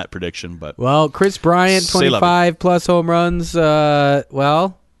pretty on that prediction. But Chris Bryant, 25-plus home runs. I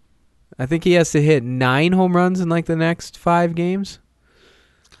think he has to hit 9 home runs in the next 5 games.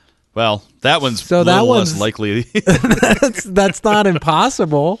 Well, that one's less likely. that's not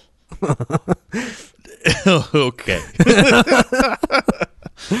impossible. Okay.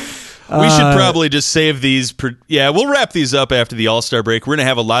 We should probably just save these. We'll wrap these up after the All-Star break. We're going to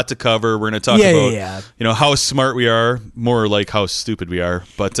have a lot to cover. We're going to talk about how smart we are, more like how stupid we are.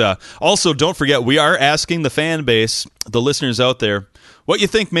 But also, don't forget, we are asking the fan base, the listeners out there, what you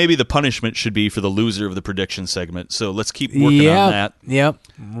think maybe the punishment should be for the loser of the prediction segment. So let's keep working on that. Yep.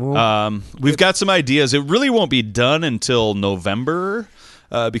 We've got some ideas. It really won't be done until November.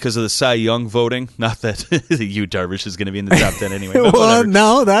 Because of the Cy Young voting. Not that Yu Darvish is going to be in the top 10 anyway. But well,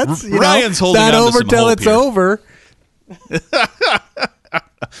 no, that's Ryan's holding that on over to some till hope it's here. over.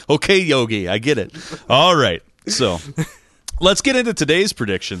 Okay, Yogi, I get it. All right, so let's get into today's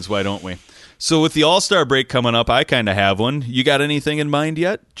predictions. Why don't we? So with the All-Star break coming up, I kind of have one. You got anything in mind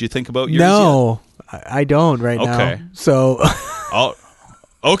yet? Did you think about yours No, yet? I don't right now. Okay. So.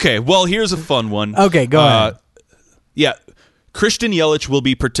 Okay, well, here's a fun one. Okay, go ahead. Yeah. Christian Yelich will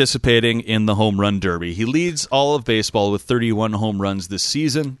be participating in the Home Run Derby. He leads all of baseball with 31 home runs this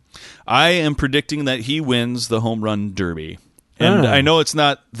season. I am predicting that he wins the Home Run Derby. And I know it's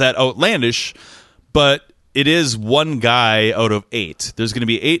not that outlandish, but it is one guy out of 8. There's going to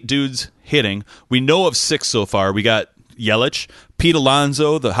be 8 dudes hitting. We know of 6 so far. We got Yelich, Pete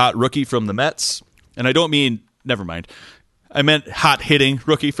Alonso, the hot rookie from the Mets. And I don't mean, never mind. I meant hot-hitting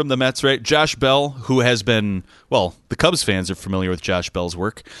rookie from the Mets, right? Josh Bell, who has been, the Cubs fans are familiar with Josh Bell's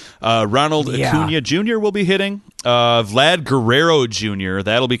work. Ronald Acuna Jr. will be hitting. Vlad Guerrero Jr.,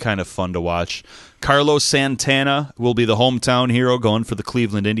 that'll be kind of fun to watch. Carlos Santana will be the hometown hero going for the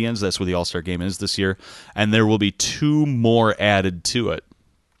Cleveland Indians. That's where the All-Star game is this year. And there will be 2 more added to it.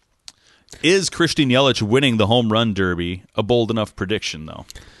 Is Christian Yelich winning the Home Run Derby a bold enough prediction, though?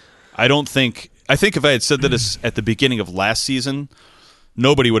 I think if I had said this at the beginning of last season,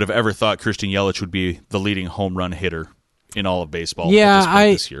 nobody would have ever thought Christian Yelich would be the leading home run hitter in all of baseball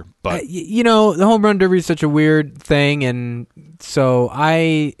this year. But the Home Run Derby is such a weird thing, and so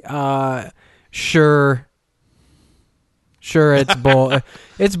sure it's bold.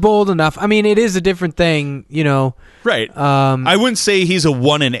 It's bold enough. I mean, it is a different thing, Right. I wouldn't say he's a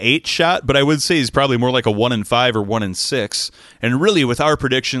 1 in 8 shot, but I would say he's probably more like a 1 in 5 or 1 in 6. And really, with our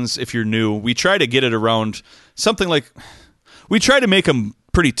predictions, if you're new, we try to get it around something like we try to make them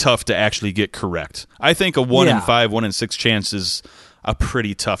pretty tough to actually get correct. I think a 1 in 5, 1 in 6 chance is a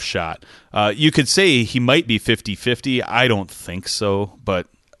pretty tough shot. You could say he might be 50-50. I don't think so, but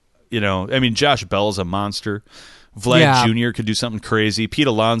Josh Bell's a monster. Vlad Jr. could do something crazy. Pete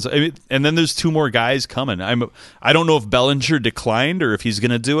Alonso. And then there's 2 more guys coming. I don't know if Bellinger declined or if he's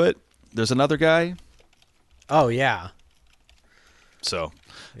going to do it. There's another guy. Oh, yeah. So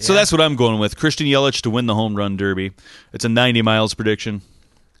that's what I'm going with. Christian Yelich to win the home run derby. It's a 90 miles prediction.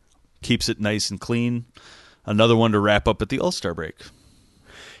 Keeps it nice and clean. Another one to wrap up at the All-Star break.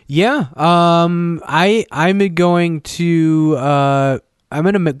 Yeah. I'm going to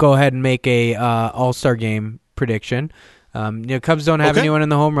go ahead and make a All-Star game prediction. Cubs don't have anyone in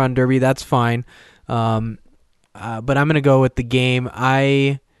the home run derby. That's fine. But I'm going to go with the game.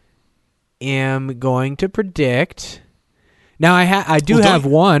 I am going to predict. Now I do have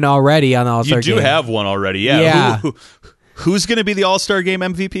one already on the All-Star game. You do have one already, yeah. Who's going to be the All-Star game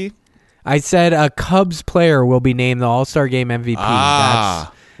MVP? I said a Cubs player will be named the All-Star game MVP.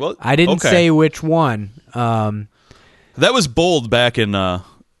 Well, I didn't say which one. That was bold back in.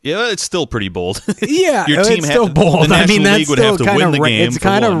 It's still pretty bold. Yeah, your team it's still bold. The National that's League would have to win the game. It's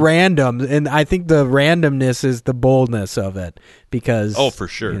kind of random, and I think the randomness is the boldness of it because. Oh, for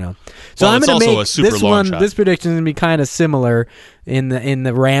sure. So I'm going to make a super this long one. shot. This prediction is going to be kind of similar in the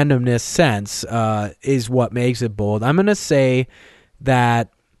randomness sense. Is what makes it bold. I'm going to say that.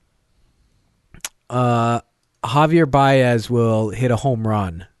 Javier Baez will hit a home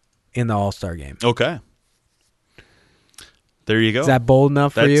run in the All-Star game. Okay. There you go. Is that bold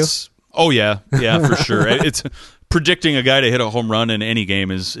enough for you? Oh, yeah, for sure. It's predicting a guy to hit a home run in any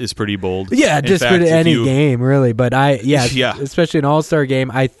game is pretty bold. Yeah, just for any game, really. But especially an All-Star game,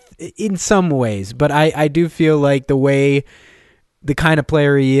 in some ways. But I do feel like the kind of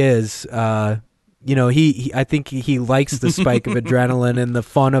player he is, I think he likes the spike of adrenaline and the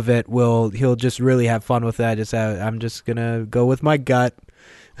fun of it. He'll just really have fun with that. I'm just gonna go with my gut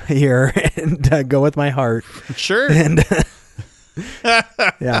here and go with my heart. Sure. And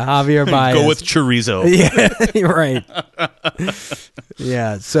Javier Baez. Go with chorizo. Yeah, right.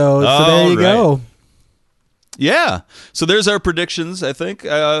 Yeah. So there you go. Yeah. So there's our predictions, I think.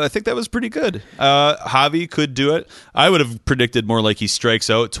 I think that was pretty good. Javi could do it. I would have predicted more like he strikes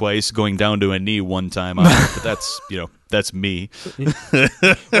out twice, going down to a knee one time. But that's me.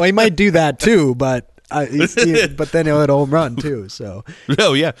 Well, he might do that too, but then he'll hit a home run too. So.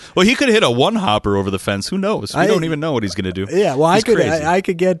 Oh yeah. Well, he could hit a one-hopper over the fence. Who knows? We don't even know what he's going to do. Yeah. Well, I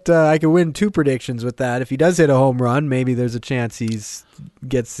could win 2 predictions with that. If he does hit a home run, maybe there's a chance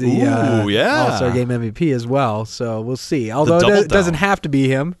gets the All-Star Game MVP as well. So we'll see. Although it doesn't have to be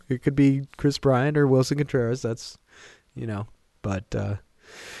him. It could be Chris Bryant or Wilson Contreras. That's But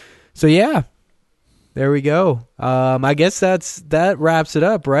so yeah, there we go. I guess that wraps it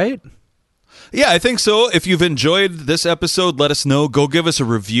up, right? Yeah, I think so. If you've enjoyed this episode, let us know. Go give us a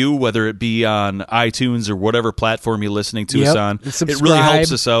review, whether it be on iTunes or whatever platform you're listening to us on. It really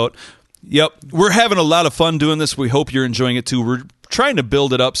helps us out. Yep. We're having a lot of fun doing this. We hope you're enjoying it too. We're trying to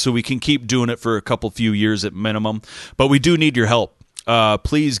build it up so we can keep doing it for a few years at minimum. But we do need your help.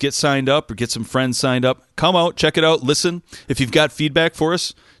 Please get signed up or get some friends signed up. Come out, check it out, listen. If you've got feedback for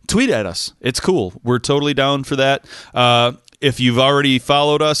us, tweet at us. It's cool. We're totally down for that. If you've already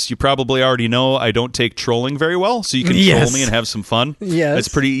followed us, you probably already know I don't take trolling very well, so you can troll me and have some fun. Yes. It's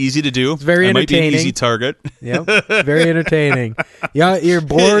pretty easy to do. It's very entertaining. Might be an easy target. Yep, very entertaining. Yeah, you're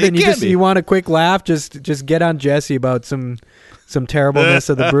bored and you want a quick laugh, just get on Jesse about some terribleness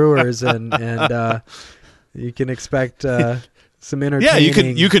of the Brewers, and you can expect some entertaining. Yeah,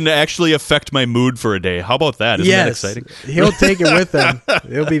 you can actually affect my mood for a day. How about that? Isn't that exciting? He'll take it with him.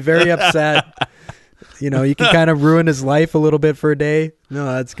 He'll be very upset. You can kind of ruin his life a little bit for a day. No,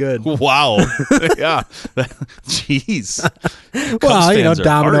 that's good. Wow. Yeah. Jeez. Well,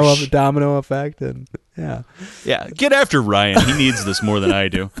 domino effect, and yeah. Yeah. Get after Ryan. He needs this more than I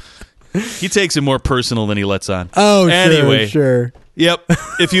do. He takes it more personal than he lets on. Oh, anyway, sure. Yep.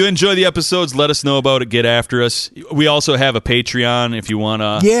 If you enjoy the episodes, let us know about it. Get after us. We also have a Patreon if you want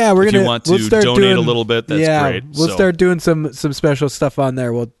to. Yeah, we'll donate a little bit. That's great. We'll start doing some special stuff on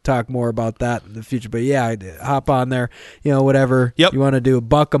there. We'll talk more about that in the future. But yeah, hop on there. Whatever you want to do,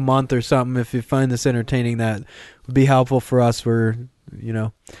 $1 a month or something. If you find this entertaining, that would be helpful for us.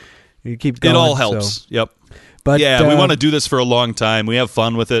 You keep going. It all helps. So. Yep. But we want to do this for a long time. We have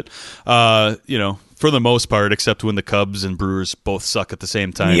fun with it. For the most part, except when the Cubs and Brewers both suck at the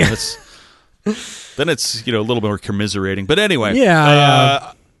same time. Yeah. Then it's a little more commiserating. But anyway,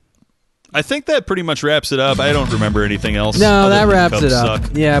 I think that pretty much wraps it up. I don't remember anything else. No, that wraps it up.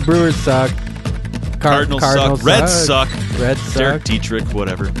 Suck. Yeah, Brewers suck. Cardinals suck. Reds suck. Reds suck. Derek Dietrich,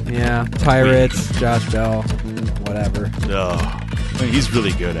 whatever. Yeah, Pirates, Josh Bell, whatever. Oh, he's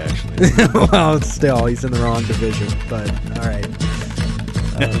really good, actually. Well, still, he's in the wrong division. But all right.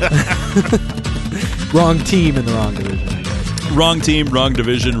 Wrong team in the wrong division, I guess. Wrong team, wrong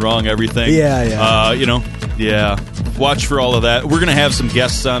division, wrong everything. Yeah. Watch for all of that. We're going to have some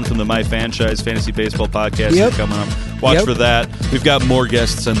guests on from the My Franchise Fantasy Baseball podcast coming up. Watch for that. We've got more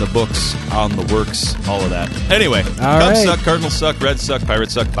guests in the books, on the works, all of that. Anyway, Cubs suck, Cardinals suck, Reds suck,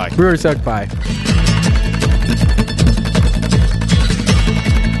 Pirates suck. Bye. Brewers suck. Bye.